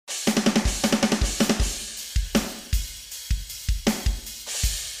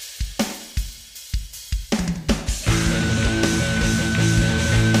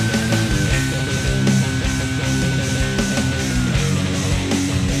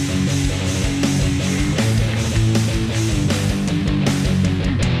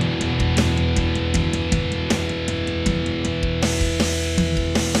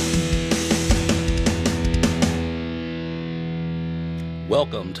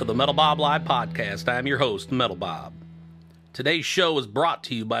to the Metal Bob Live Podcast. I am your host, Metal Bob. Today's show is brought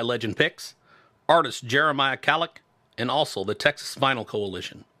to you by Legend Picks, artist Jeremiah Kallick, and also the Texas Vinyl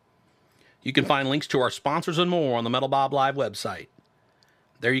Coalition. You can find links to our sponsors and more on the Metal Bob Live website.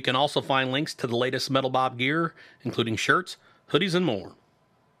 There you can also find links to the latest Metal Bob gear, including shirts, hoodies, and more.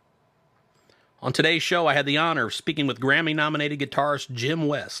 On today's show, I had the honor of speaking with Grammy-nominated guitarist Jim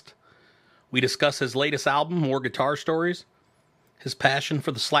West. We discuss his latest album, More Guitar Stories, his passion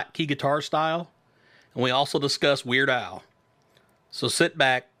for the slack key guitar style, and we also discuss Weird Al. So sit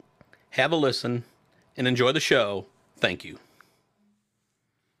back, have a listen, and enjoy the show. Thank you.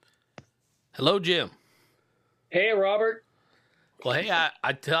 Hello, Jim. Hey, Robert. Well, hey,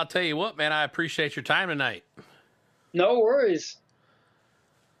 I'll tell you what, man, I appreciate your time tonight. No worries.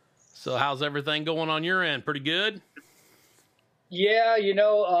 So how's everything going on your end? Pretty good? Yeah,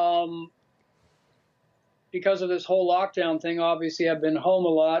 because of this whole lockdown thing, obviously I've been home a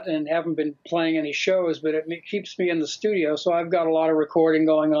lot and haven't been playing any shows, but it keeps me in the studio. So I've got a lot of recording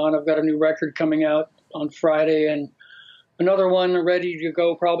going on. I've got a new record coming out on Friday and another one ready to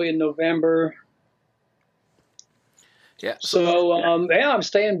go probably in November. Yeah. So, I'm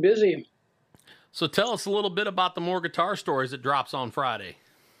staying busy. So tell us a little bit about the More Guitar Stories that drops on Friday.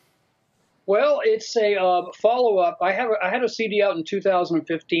 Well, it's a follow-up. I had a CD out in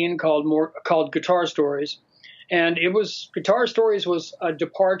 2015 called Guitar Stories, and Guitar Stories was a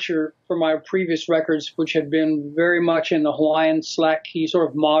departure from my previous records, which had been very much in the Hawaiian slack key, sort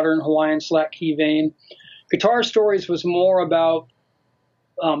of modern Hawaiian slack key vein. Guitar Stories was more about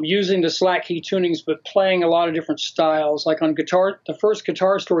using the slack key tunings, but playing a lot of different styles. Like on the first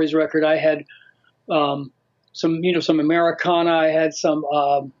Guitar Stories record, I had some Americana. I had some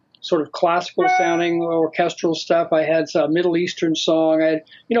sort of classical sounding orchestral stuff. I had some Middle Eastern song. I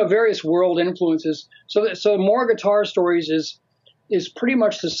had, various world influences. So More Guitar Stories is pretty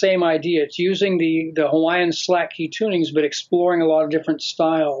much the same idea. It's using the Hawaiian slack key tunings, but exploring a lot of different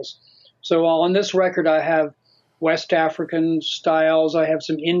styles. So on this record, I have West African styles. I have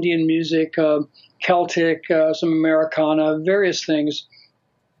some Indian music, Celtic, some Americana, various things.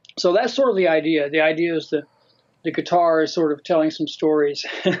 So that's sort of the idea. The idea is that the guitar is sort of telling some stories.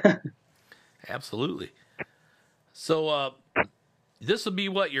 Absolutely. So this will be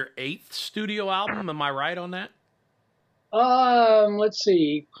your 8th studio album? Am I right on that? Let's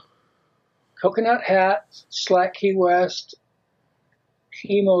see. Coconut Hat, Slack Key West,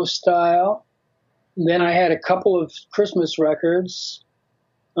 Chemo Style. Then I had a couple of Christmas records.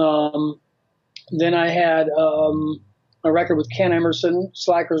 Then I had a record with Ken Emerson,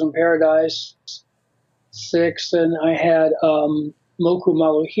 Slackers in Paradise, 6, and I had Moku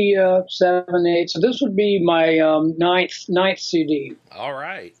Maluhia, 7, 8. So this would be my ninth CD. All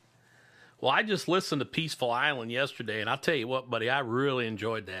right. Well, I just listened to Peaceful Island yesterday, and I'll tell you what, buddy, I really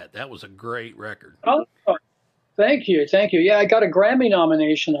enjoyed that. That was a great record. Oh, thank you. Yeah, I got a Grammy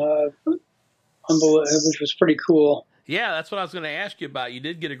nomination, which was pretty cool. Yeah, that's what I was going to ask you about. You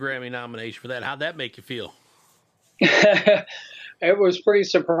did get a Grammy nomination for that. How'd that make you feel? It was pretty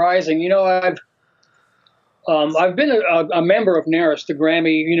surprising. I've been a member of NARAS, the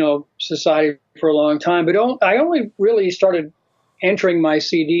Grammy, Society, for a long time, but I only really started entering my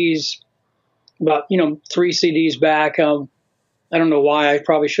CDs about, 3 CDs back. I don't know why. I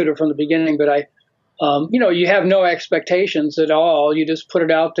probably should have from the beginning, but you have no expectations at all. You just put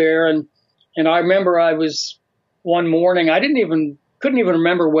it out there. And I remember I was one morning, couldn't even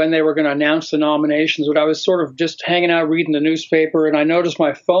remember when they were going to announce the nominations, but I was sort of just hanging out reading the newspaper, and I noticed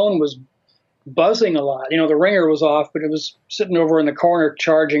my phone was buzzing a lot. The ringer was off, but it was sitting over in the corner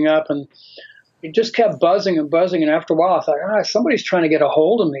charging up, and it just kept buzzing and buzzing. And after a while, I thought, somebody's trying to get a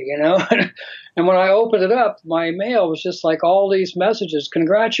hold of me, And when I opened it up, my mail was just like all these messages,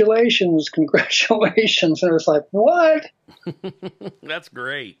 congratulations. And it was like, what? That's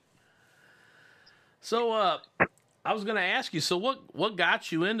great. So, I was going to ask you, so what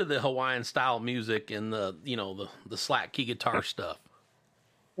got you into the Hawaiian style music and the slack key guitar stuff?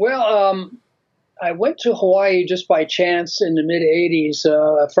 Well, I went to Hawaii just by chance in the mid '80s.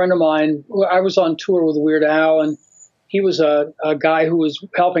 A friend of mine, I was on tour with Weird Al, and he was a guy who was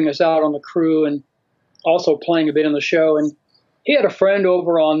helping us out on the crew and also playing a bit in the show. And he had a friend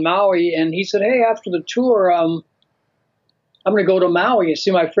over on Maui, and he said, "Hey, after the tour, I'm going to go to Maui and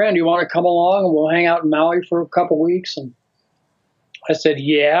see my friend. You want to come along and we'll hang out in Maui for a couple of weeks?" And I said,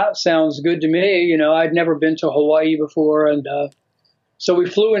 "Yeah, sounds good to me." I'd never been to Hawaii before. And so we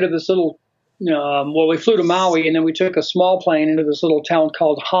flew into this little, we flew to Maui, and then we took a small plane into this little town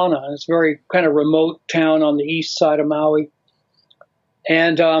called Hana. It's a very kind of remote town on the east side of Maui.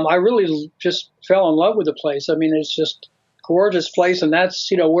 And I really just fell in love with the place. I mean, it's just gorgeous place, and that's,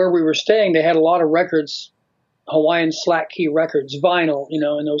 where we were staying. They had a lot of records, Hawaiian slack key records, vinyl,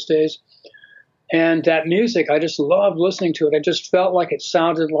 in those days. And that music, I just loved listening to it. I just felt like it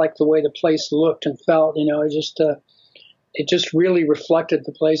sounded like the way the place looked and felt. It just really reflected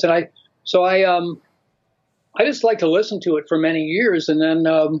the place. And I just liked to listen to it for many years. And then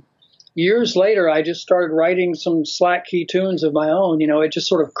years later, I just started writing some slack key tunes of my own. It just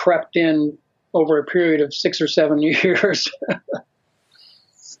sort of crept in over a period of 6 or 7 years.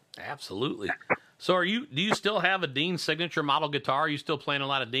 Absolutely. So do you still have a Dean signature model guitar? Are you still playing a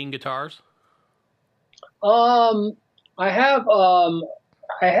lot of Dean guitars? I have a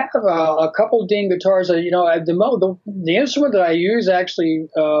couple Dean guitars. The instrument that I use actually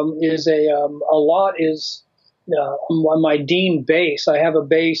is on my Dean bass. I have a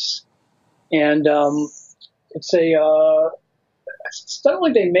bass, and it's not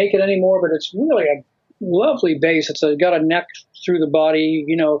like they make it anymore, but it's really a lovely bass. It's got a neck through the body,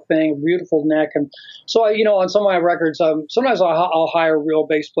 thing, beautiful neck. And so on some of my records, sometimes I'll hire real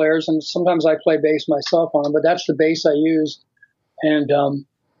bass players, and sometimes I play bass myself on them, but that's the bass I use. And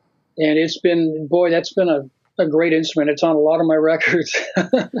it's been, that's been a great instrument. It's on a lot of my records.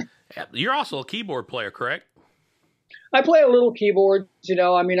 You're also a keyboard player, correct? I play a little keyboard,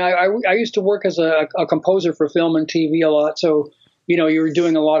 I used to work as a composer for film and TV a lot. So, you were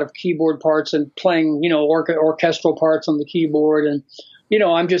doing a lot of keyboard parts and playing, orchestral parts on the keyboard. And,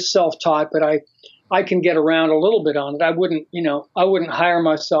 I'm just self-taught, but I can get around a little bit on it. I wouldn't hire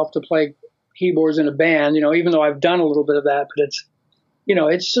myself to play keyboards in a band, even though I've done a little bit of that, but it's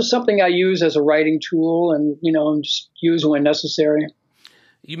just something I use as a writing tool and, just use when necessary.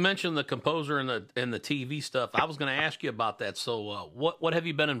 You mentioned the composer and the TV stuff. I was going to ask you about that. So what have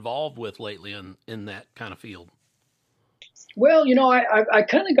you been involved with lately in that kind of field? Well, I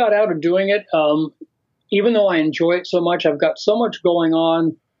kind of got out of doing it. Even though I enjoy it so much, I've got so much going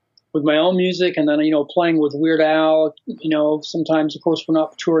on with my own music, and then, playing with Weird Al, sometimes, of course, we're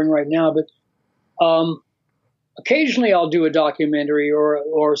not touring right now, but occasionally I'll do a documentary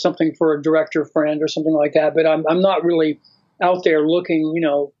or something for a director friend or something like that. But I'm not really out there looking,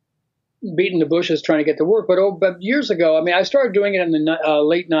 beating the bushes trying to get the work. But years ago, I started doing it in the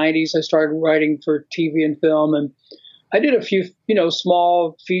late 90s. I started writing for TV and film, and I did a few,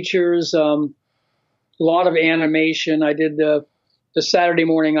 small features, a lot of animation. I did the Saturday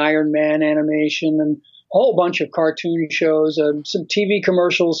Morning Iron Man animation and a whole bunch of cartoon shows, some TV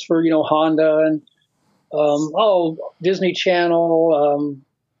commercials for, Honda and, Disney Channel,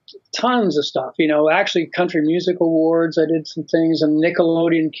 tons of stuff, actually Country Music Awards. I did some things, and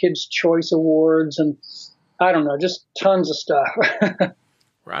Nickelodeon Kids Choice Awards, and I don't know, just tons of stuff.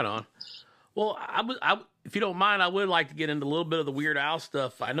 Right on. Well, if you don't mind, I would like to get into a little bit of the Weird Al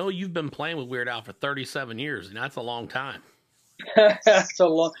stuff. I know you've been playing with Weird Al for 37 years, and that's a long time. It's a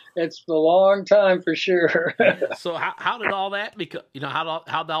long time for sure. So how did all that become? How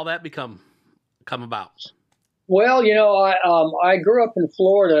did all that come about? Well, I grew up in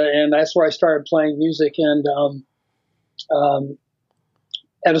Florida, and that's where I started playing music. And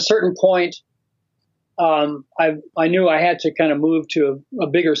at a certain point, I knew I had to kind of move to a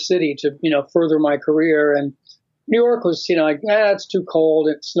bigger city to, further my career. And New York was, it's too cold.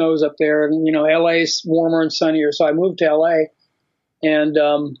 It snows up there. And, LA's warmer and sunnier. So I moved to LA. And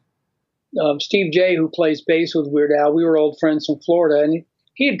Steve J, who plays bass with Weird Al, we were old friends from Florida. And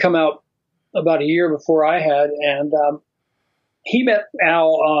he had come out about a year before I had. And he met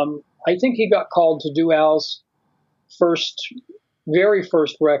Al. I think he got called to do Al's very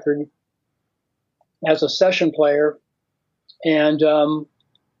first record as a session player. And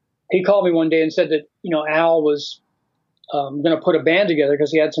he called me one day and said that, Al was going to put a band together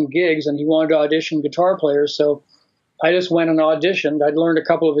because he had some gigs and he wanted to audition guitar players. So I just went and auditioned. I'd learned a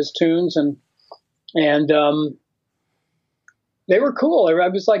couple of his tunes, and they were cool. I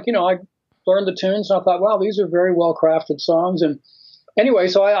was like, I learned the tunes, and I thought, wow, these are very well crafted songs. And anyway,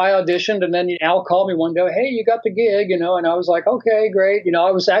 so I auditioned, and then Al called me one day, hey, you got the gig, and I was like, okay, great.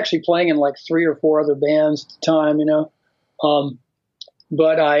 I was actually playing in like 3 or 4 other bands at the time,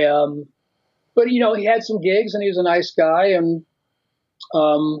 but he had some gigs, and he was a nice guy, and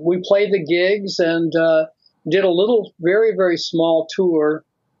we played the gigs and did a little, very, very small tour,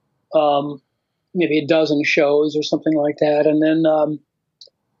 maybe a dozen shows or something like that, and then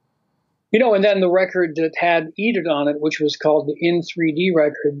and then the record that had Eat It on it, which was called the In 3D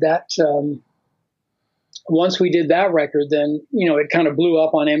record, that once we did that record, then, it kind of blew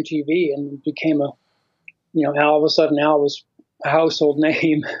up on MTV and became all of a sudden Al was a household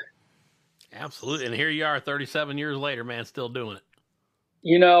name. Absolutely. And here you are 37 years later, man, still doing it.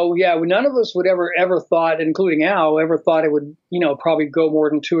 Yeah, none of us would ever thought, including Al, ever thought it would, probably go more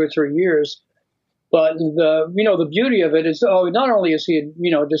than 2 or 3 years. But the beauty of it is, not only is he,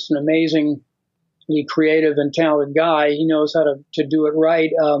 just an amazingly creative and talented guy, he knows how to do it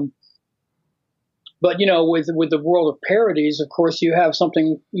right. But with the world of parodies, of course, you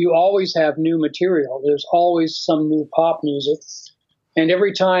always have new material. There's always some new pop music, and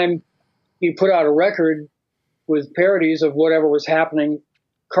every time you put out a record with parodies of whatever was happening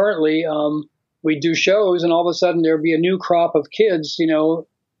currently, we do shows, and all of a sudden there'd be a new crop of kids.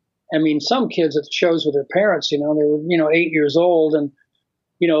 I mean, some kids at the shows with their parents. They were 8 years old, and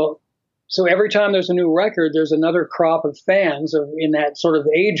so every time there's a new record, there's another crop of fans in that sort of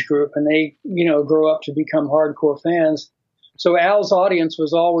age group, and they grow up to become hardcore fans. So Al's audience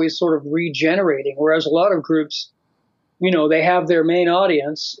was always sort of regenerating, whereas a lot of groups, they have their main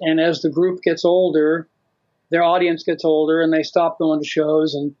audience, and as the group gets older, their audience gets older, and they stop going to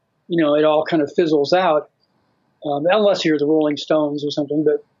shows, and it all kind of fizzles out, unless you're the Rolling Stones or something.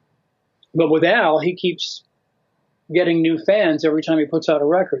 But with Al, he keeps getting new fans every time he puts out a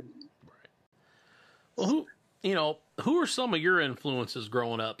record. Well, who are some of your influences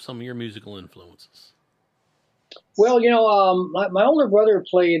growing up? Some of your musical influences? Well, my older brother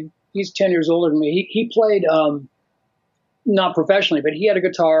played. He's 10 years older than me. He played. Not professionally, but he had a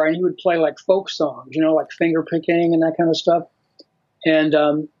guitar and he would play like folk songs, like finger picking and that kind of stuff. And,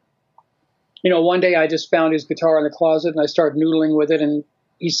 one day I just found his guitar in the closet and I started noodling with it, and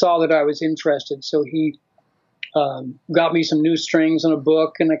he saw that I was interested. So he got me some new strings and a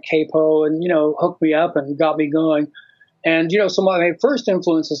book and a capo and, hooked me up and got me going. And, some of my first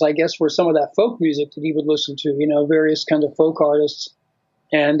influences, I guess, were some of that folk music that he would listen to, various kind of folk artists.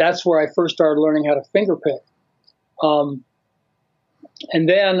 And that's where I first started learning how to finger pick. And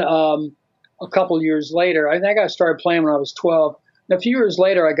then a couple years later, I think I started playing when I was 12. And a few years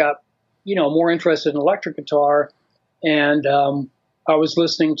later, I got, more interested in electric guitar. And I was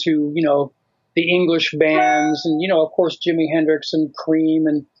listening to, the English bands and, of course, Jimi Hendrix and Cream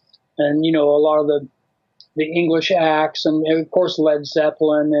and a lot of the English acts and, of course, Led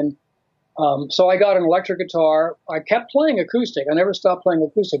Zeppelin. And so I got an electric guitar. I kept playing acoustic. I never stopped playing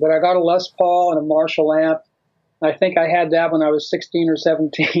acoustic, but I got a Les Paul and a Marshall amp. I think I had that when I was 16 or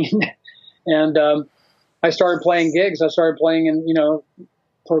 17. And I started playing gigs. I started playing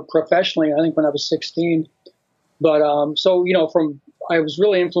professionally, I think, when I was 16. But so, I was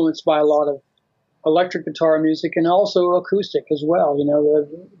really influenced by a lot of electric guitar music and also acoustic as well,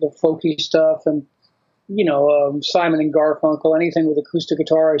 the folky stuff and, Simon and Garfunkel, anything with acoustic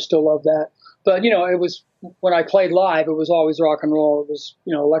guitar. I still love that. But, it was when I played live, it was always rock and roll. It was,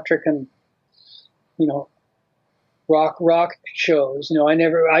 electric and, rock shows.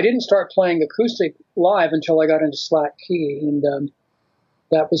 I didn't start playing acoustic live until I got into Slack Key, and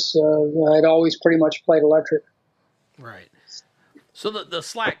that was I'd always pretty much played electric. Right. So the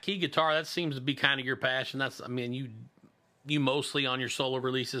Slack Key guitar, that seems to be kind of your passion. You mostly on your solo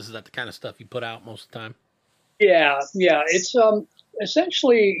releases, is that the kind of stuff you put out most of the time? Yeah. It's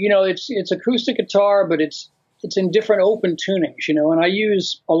essentially, it's acoustic guitar, but it's in different open tunings, and I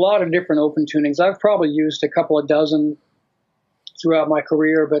use a lot of different open tunings. I've probably used a couple of dozen throughout my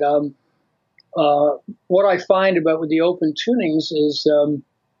career, but what I find with the open tunings is,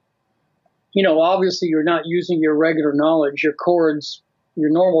 obviously you're not using your regular knowledge. Your chords,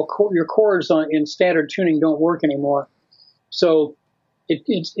 your chords in standard tuning don't work anymore. So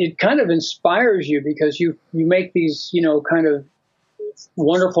it kind of inspires you because you make these, kind of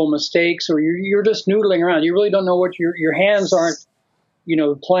wonderful mistakes, or you're just noodling around. You really don't know what your hands aren't,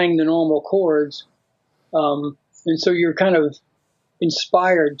 playing the normal chords. And so you're kind of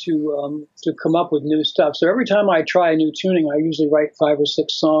inspired to come up with new stuff. So every time I try a new tuning, I usually write 5 or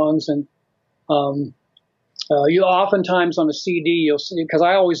 6 songs. And you oftentimes on a CD, you'll see, because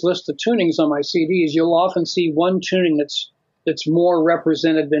I always list the tunings on my CDs, you'll often see one tuning that's more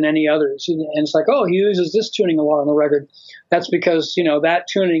represented than any others. And it's like, oh, he uses this tuning a lot on the record. That's because, that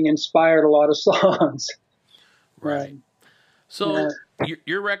tuning inspired a lot of songs. Right. So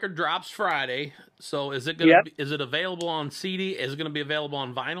your record drops Friday. So is it is it available on CD? Is it going to be available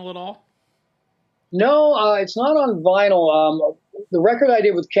on vinyl at all? No, it's not on vinyl. The record I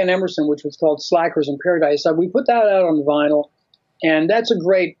did with Ken Emerson, which was called Slackers in Paradise, we put that out on vinyl, and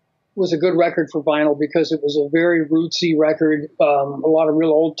was a good record for vinyl because it was a very rootsy record, a lot of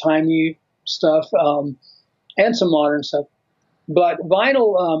real old-timey stuff, and some modern stuff. But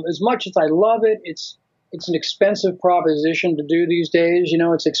vinyl, as much as I love it, it's an expensive proposition to do these days.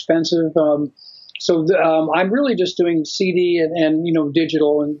 It's expensive. So I'm really just doing CD and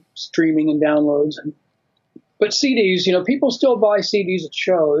digital and streaming and downloads. But CDs, you know, people still buy CDs at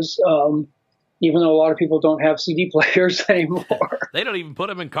shows, even though a lot of people don't have CD players anymore. They don't even put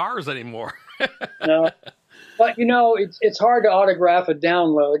them in cars anymore. No. But, you know, it's hard to autograph a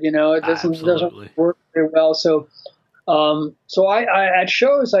download. You know, it doesn't work very well. So I at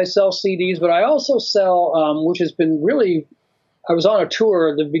shows I sell CDs, but I also sell, which has been really, I was on a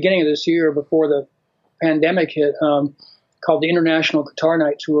tour at the beginning of this year before the pandemic hit, called the International Guitar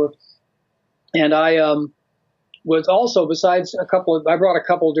Night Tour. And I was also, besides I brought a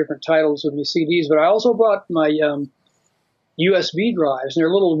couple of different titles with me CDs, but I also brought my USB drives, and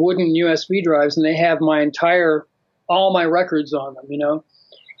they're little wooden USB drives, and they have all my records on them, you know.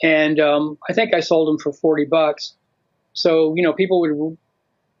 And I think I sold them for $40. So, you know, people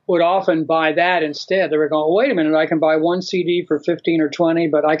would often buy that instead. They were going, wait a minute, I can buy one CD for 15 or 20,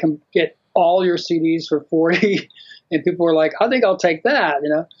 but I can get all your CDs for 40. And people were like, I think I'll take that, you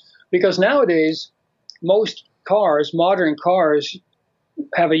know, because nowadays most modern cars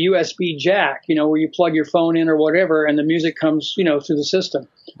have a USB jack, you know, where you plug your phone in or whatever, and the music comes, you know, through the system.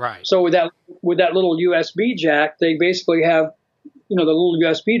 Right. So with that little USB jack, they basically have, you know, the little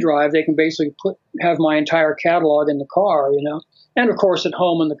USB drive. They can basically have my entire catalog in the car, you know, and of course at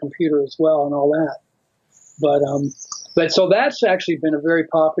home on the computer as well and all that. But so that's actually been a very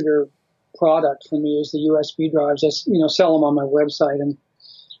popular product for me, is the USB drives. I, you know, sell them on my website, and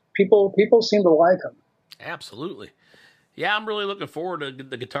people seem to like them. Absolutely. Yeah, I'm really looking forward to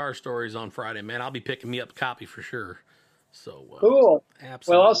the Guitar Stories on Friday, man. I'll be picking me up a copy for sure. So cool.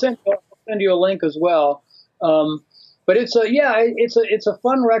 Absolutely. Well, I'll send you a link as well. But it's a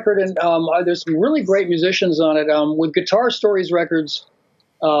fun record, and there's some really great musicians on it. With Guitar Stories records,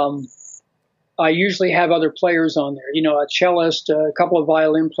 I usually have other players on there. You know, a cellist, a couple of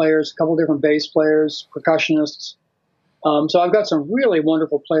violin players, a couple of different bass players, percussionists. So I've got some really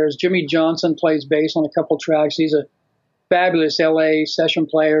wonderful players. Jimmy Johnson plays bass on a couple tracks. He's a fabulous LA session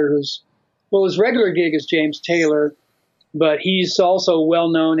player his regular gig is James Taylor, but he's also well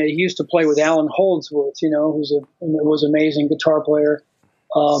known. He used to play with Alan Holdsworth, you know, who was an amazing guitar player.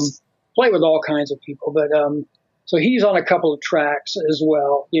 Play with all kinds of people, but so he's on a couple of tracks as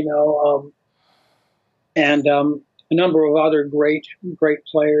well, you know, and a number of other great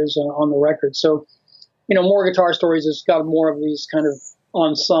players on the record. So, you know, More Guitar Stories has got more of these kind of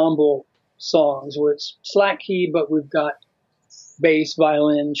ensemble songs where it's slack key, but we've got bass,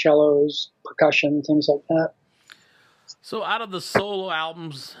 violin, cellos, percussion, things like that. So out of the solo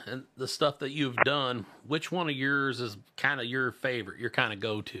albums and the stuff that you've done, which one of yours is kind of your favorite, your kind of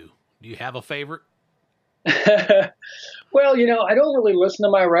go-to? Do you have a favorite? Well, you know, I don't really listen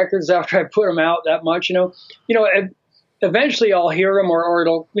to my records after I put them out that much, you know. Eventually I'll hear them or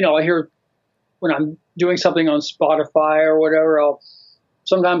it'll, you know, I hear when I'm doing something on Spotify or whatever,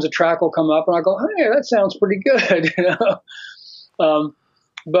 sometimes a track will come up and I'll go, hey, that sounds pretty good, you know.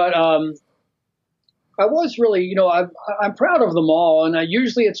 But I was really, you know, I'm proud of them all, and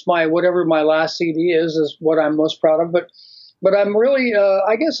usually it's whatever my last CD is what I'm most proud of. But I'm really,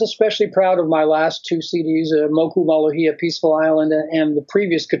 I guess, especially proud of my last two CDs, Moku Maluhia, Peaceful Island, and the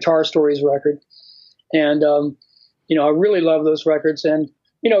previous Guitar Stories record. And you know, I really love those records, and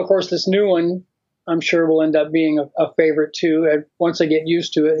you know, of course, this new one, I'm sure will end up being a favorite too. And once I get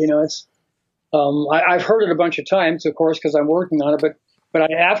used to it, you know, it's I've heard it a bunch of times, of course, because I'm working on it.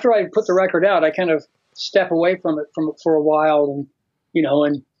 But after I put the record out, I kind of step away from it for a while, and you know,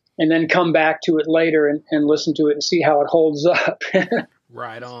 and then come back to it later and listen to it and see how it holds up.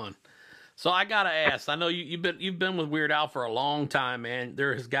 Right on. So I gotta ask. I know you've been with Weird Al for a long time, man.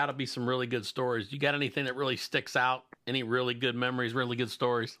 There has got to be some really good stories. You got anything that really sticks out? Any really good memories? Really good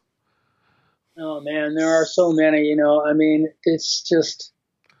stories? Oh man, there are so many. You know, I mean, it's just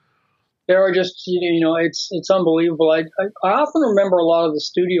there are just you know, it's unbelievable. I often remember a lot of the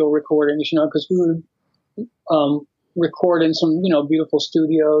studio recordings, you know, because we would record in some, you know, beautiful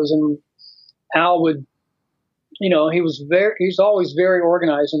studios, and Al would, you know, he's always very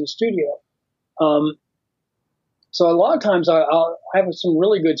organized in the studio. So a lot of times I have some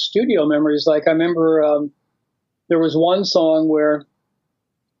really good studio memories. Like I remember there was one song where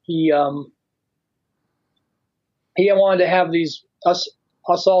he wanted to have us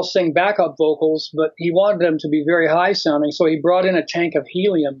all sing backup vocals, but he wanted them to be very high sounding. So he brought in a tank of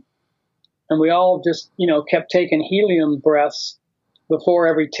helium, and we all just, you know, kept taking helium breaths before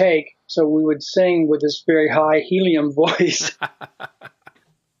every take. So we would sing with this very high helium voice.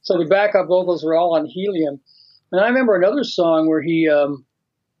 So the backup vocals were all on helium. And I remember another song where he, it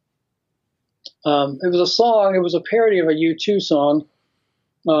was a parody of a U2 song.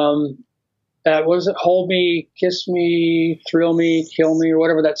 That was it, Hold Me, Kiss Me, Thrill Me, Kill Me, or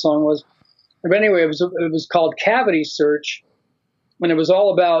whatever that song was. But anyway, it was called Cavity Search, and it was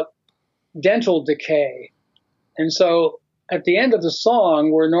all about dental decay. And so at the end of the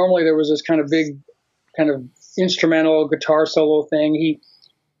song, where normally there was this kind of big, kind of instrumental guitar solo thing,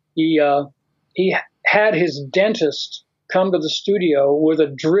 he had his dentist come to the studio with a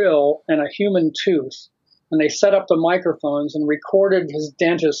drill and a human tooth, and they set up the microphones and recorded his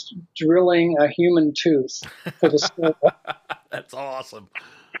dentist drilling a human tooth for the solo. That's awesome.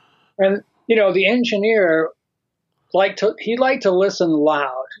 And the engineer liked to listen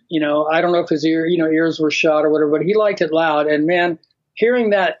loud. I don't know if his ears were shot or whatever, but he liked it loud. And man, hearing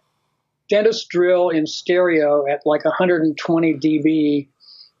that dentist drill in stereo at like 120 dB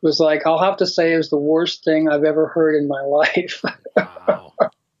was like, I'll have to say, is the worst thing I've ever heard in my life. Wow.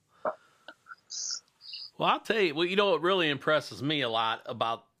 Well, I'll tell you, what really impresses me a lot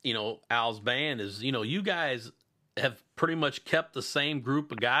about, Al's band is, you guys have pretty much kept the same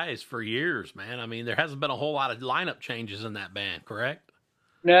group of guys for years, man. I mean, there hasn't been a whole lot of lineup changes in that band, correct?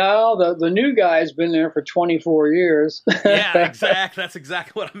 No, the new guy's been there for 24 years. Yeah, exactly. That's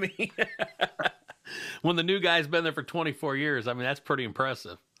exactly what I mean. When the new guy's been there for 24 years, I mean, that's pretty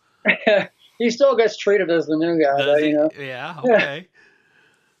impressive. He still gets treated as the new guy, though, Yeah, okay.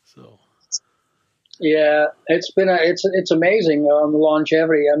 So. Yeah, it's amazing, the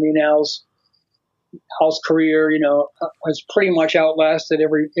longevity. I mean, Al's career, has pretty much outlasted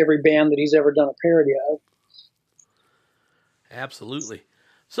every band that he's ever done a parody of. Absolutely.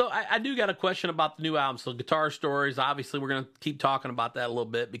 So I do got a question about the new album. So Guitar Stories, obviously we're going to keep talking about that a little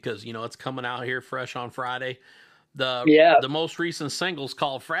bit because, it's coming out here fresh on Friday. The most recent single's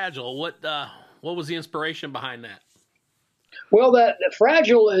called Fragile. What was the inspiration behind that? Well, that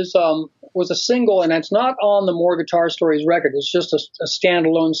Fragile was a single, and it's not on the More Guitar Stories record. It's just a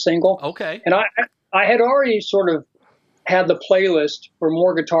standalone single. Okay. And I had already sort of had the playlist for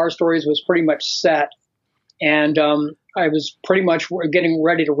More Guitar Stories was pretty much set, and I was pretty much getting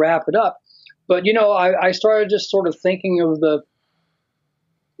ready to wrap it up. But I started just sort of thinking of the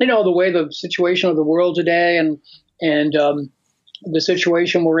way the situation of the world today, and the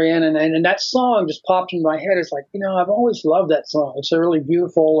situation we're in, and that song just popped in my head. It's like, I've always loved that song. It's a really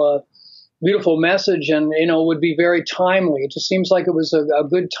beautiful message, and would be very timely. It just seems like it was a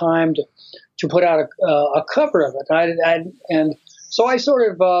good time to put out a cover of it. And so I sort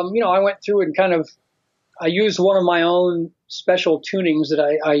of I went through and kind of I used one of my own special tunings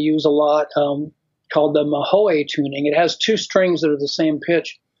that I use a lot, called the Mahoe tuning. It has two strings that are the same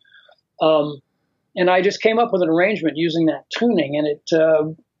pitch. And I just came up with an arrangement using that tuning, and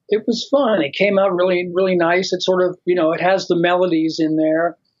it was fun. It came out really, really nice. It sort of, it has the melodies in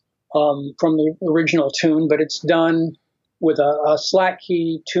there from the original tune, but it's done with a slack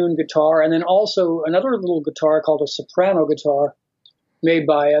key tuned guitar, and then also another little guitar called a soprano guitar made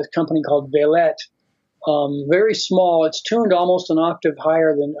by a company called Veillette. Very small. It's tuned almost an octave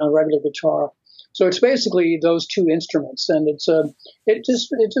higher than a regular guitar. So it's basically those two instruments, and it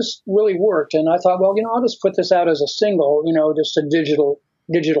just really worked. And I thought, well, I'll just put this out as a single, just a digital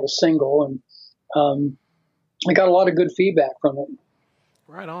single, and I got a lot of good feedback from it.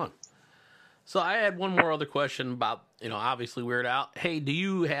 Right on. So I had one more other question about, obviously Weird Al. Hey, do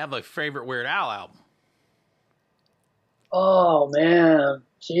you have a favorite Weird Al album? Oh man,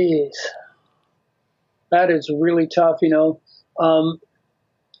 jeez, that is really tough.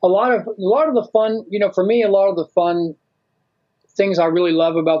 A lot of the fun, for me, a lot of the fun things I really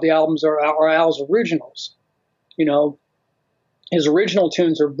love about the albums are Al's originals. His original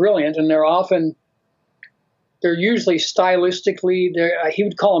tunes are brilliant, and they're usually stylistically, he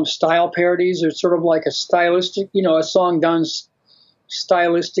would call them style parodies. They're sort of like a stylistic, a song done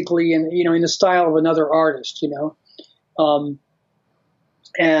stylistically and, in the style of another artist,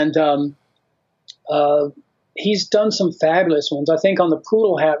 he's done some fabulous ones. I think on the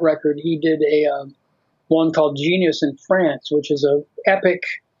Poodle Hat record, he did one called Genius in France, which is a epic,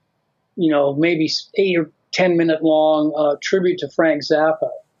 maybe 8 or 10 minute long tribute to Frank Zappa.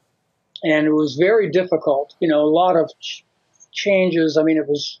 And it was very difficult, a lot of changes. I mean, it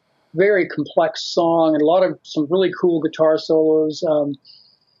was very complex song and some really cool guitar solos.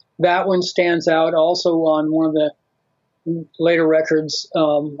 That one stands out. Also on one of the later records,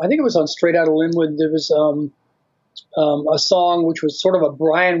 I think it was on Straight Outta Linwood, there was a song which was sort of a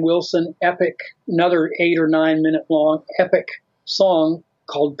Brian Wilson epic, another 8 or 9 minute long epic song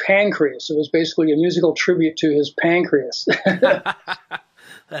called Pancreas. It was basically a musical tribute to his pancreas.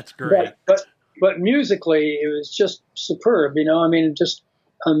 That's great. But musically, it was just superb, just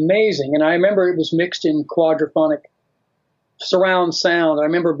amazing. And I remember it was mixed in quadraphonic surround sound. I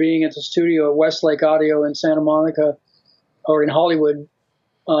remember being at the studio at Westlake Audio in Santa Monica or in Hollywood,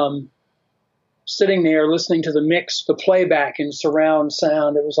 sitting there listening to the mix, the playback in surround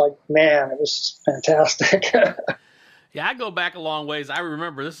sound. It was like, man, it was fantastic. Yeah, I go back a long ways. I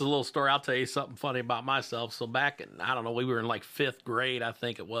remember, this is a little story. I'll tell you something funny about myself. So back in, I don't know, we were in like 5th grade, I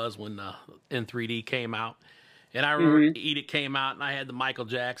think it was, when N3D came out. And I remember Eat It came out, and I had the Michael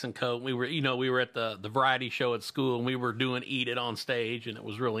Jackson coat. We were, we were at the variety show at school, and we were doing Eat It on stage, and it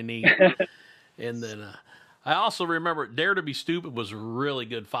was really neat. And then I also remember Dare to Be Stupid was a really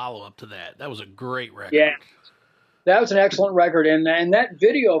good follow-up to that. That was a great record. Yeah. That was an excellent record, and that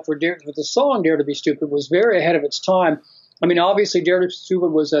video for the song "Dare to Be Stupid" was very ahead of its time. I mean, obviously, "Dare to Be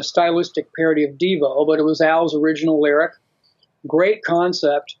Stupid" was a stylistic parody of Devo, but it was Al's original lyric. Great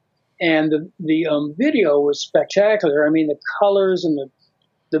concept, and the video was spectacular. I mean, the colors and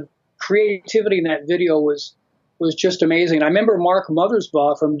the creativity in that video was just amazing. I remember Mark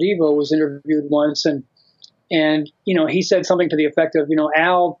Mothersbaugh from Devo was interviewed once, and he said something to the effect of,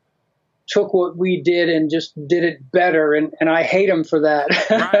 Al took what we did and just did it better, and I hate him for that.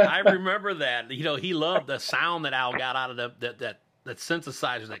 Right, I remember that. He loved the sound that Al got out of that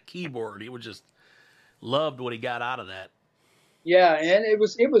synthesizer, that keyboard. He was just loved what he got out of that. Yeah, and it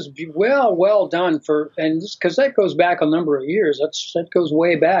was well done because that goes back a number of years. That goes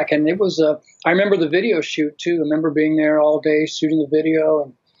way back, and it was I remember the video shoot too. I remember being there all day shooting the video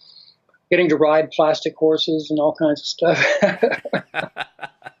and getting to ride plastic horses and all kinds of stuff.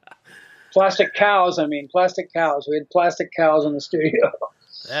 Plastic cows. We had plastic cows in the studio.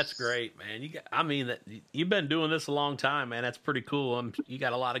 That's great, man. You've been doing this a long time, man. That's pretty cool. You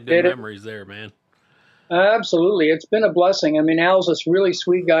got a lot of good memories there, man. Absolutely. It's been a blessing. I mean, Al's this really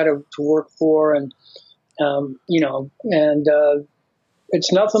sweet guy to work for, and,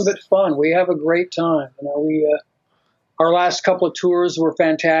 it's nothing but fun. We have a great time. Our last couple of tours were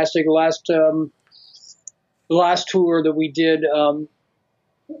fantastic. The last tour that we did,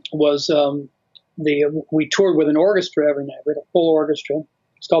 was we toured with an orchestra every night. We had a full orchestra.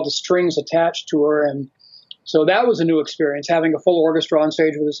 It's called the Strings Attached Tour, and so that was a new experience, having a full orchestra on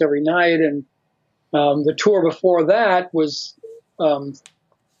stage with us every night. And the tour before that was called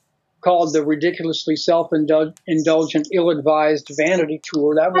the Ridiculously Self-Indulgent, Ill-Advised Vanity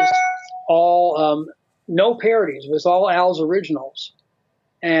Tour. That was all no parodies. It was all Al's originals,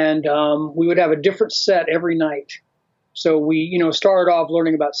 and we would have a different set every night. So we, started off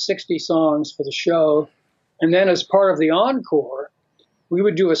learning about 60 songs for the show. And then as part of the encore, we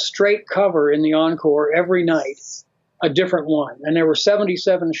would do a straight cover in the encore every night, a different one. And there were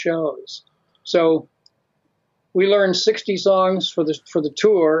 77 shows. So we learned 60 songs for the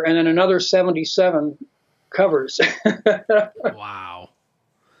tour, and then another 77 covers. Wow.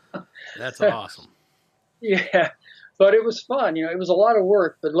 That's awesome. Yeah. But it was fun. It was a lot of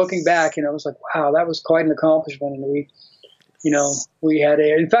work. But looking back, it was like, wow, that was quite an accomplishment. And we had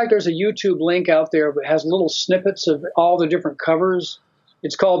in fact, there's a YouTube link out there that has little snippets of all the different covers.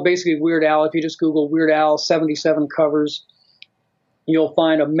 It's called basically Weird Al. If you just Google Weird Al 77 covers, you'll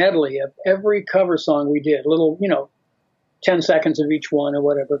find a medley of every cover song we did, little, 10 seconds of each one or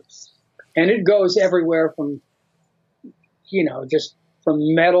whatever. And it goes everywhere from, just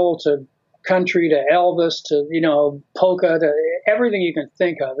from metal to country to Elvis to, polka to everything you can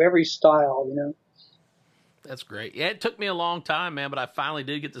think of, every style, That's great. Yeah, it took me a long time, man, but I finally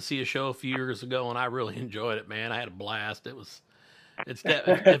did get to see a show a few years ago, and I really enjoyed it, man. I had a blast.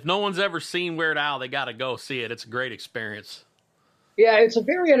 If no one's ever seen Weird Al, they got to go see it. It's a great experience. Yeah, it's a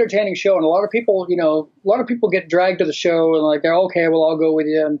very entertaining show, and a lot of people get dragged to the show and they're okay, well, I'll go with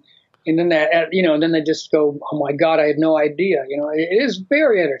you, and then then they just go, oh my God, I had no idea. It is a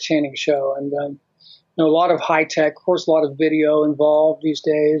very entertaining show, and a lot of high tech, of course, a lot of video involved these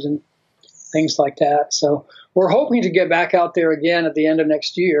days, and things like that. So we're hoping to get back out there again at the end of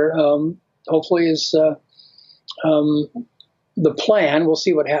next year. Hopefully is the plan. We'll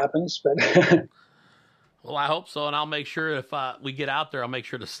see what happens, but. Well, I hope so, and I'll make sure if we get out there, I'll make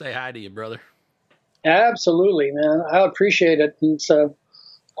sure to say hi to you, brother. Absolutely, man. I appreciate it. And so,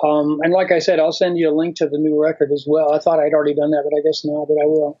 and like I said, I'll send you a link to the new record as well. I thought I'd already done that, but I guess not, but I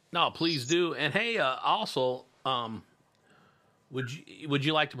will. No, please do. And hey, also, would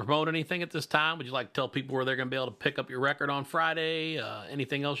you like to promote anything at this time? Would you like to tell people where they're going to be able to pick up your record on Friday?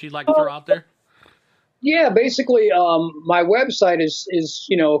 Anything else you'd like to throw out there? Yeah, basically, my website is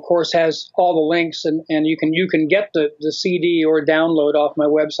of course has all the links, and you can get the CD or download off my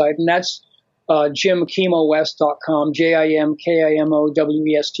website, and that's JimKimowest.com,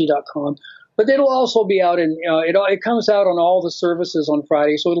 JimKimowest.com. But it'll also be out it comes out on all the services on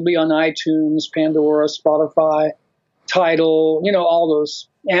Friday, so it'll be on iTunes, Pandora, Spotify, Tidal, all those,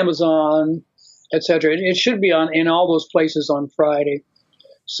 Amazon, etc. It should be in all those places on Friday.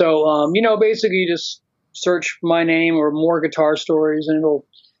 So, basically you just search my name or More Guitar Stories and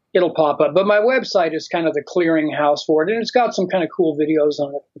it'll pop up. But my website is kind of the clearinghouse for it, and it's got some kind of cool videos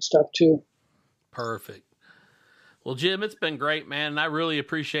on it and stuff too. Perfect. Well, Jim, it's been great, man, and I really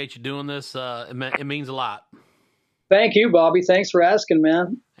appreciate you doing this. It means a lot. Thank you, Bobby. Thanks for asking,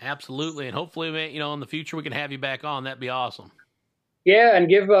 man. Absolutely, and hopefully, man, in the future we can have you back on. That'd be awesome. Yeah, and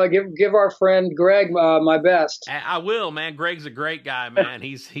give our friend Greg my best. I will, man. Greg's a great guy, man.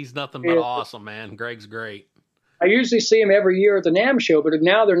 He's nothing but awesome, man. Greg's great. I usually see him every year at the NAMM show, but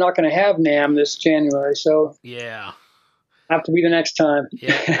now they're not going to have NAMM this January, so yeah, have to be the next time.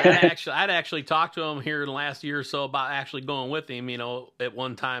 Yeah, I'd actually talked to him here in the last year or so about actually going with him, at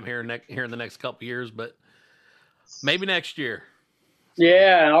one time here in the next couple of years, but maybe next year.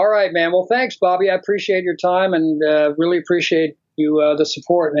 Yeah, all right, man. Well, thanks, Bobby. I appreciate your time and really appreciate you the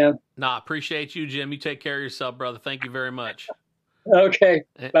support, man. No, I appreciate you, Jim. You take care of yourself, brother. Thank you very much. Okay.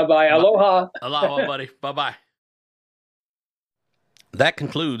 Bye-bye. Aloha. Aloha, buddy. Bye-bye. That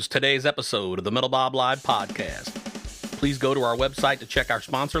concludes today's episode of the Metal Bob Live podcast. Please go to our website to check our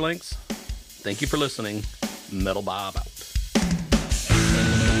sponsor links. Thank you for listening. Metal Bob out.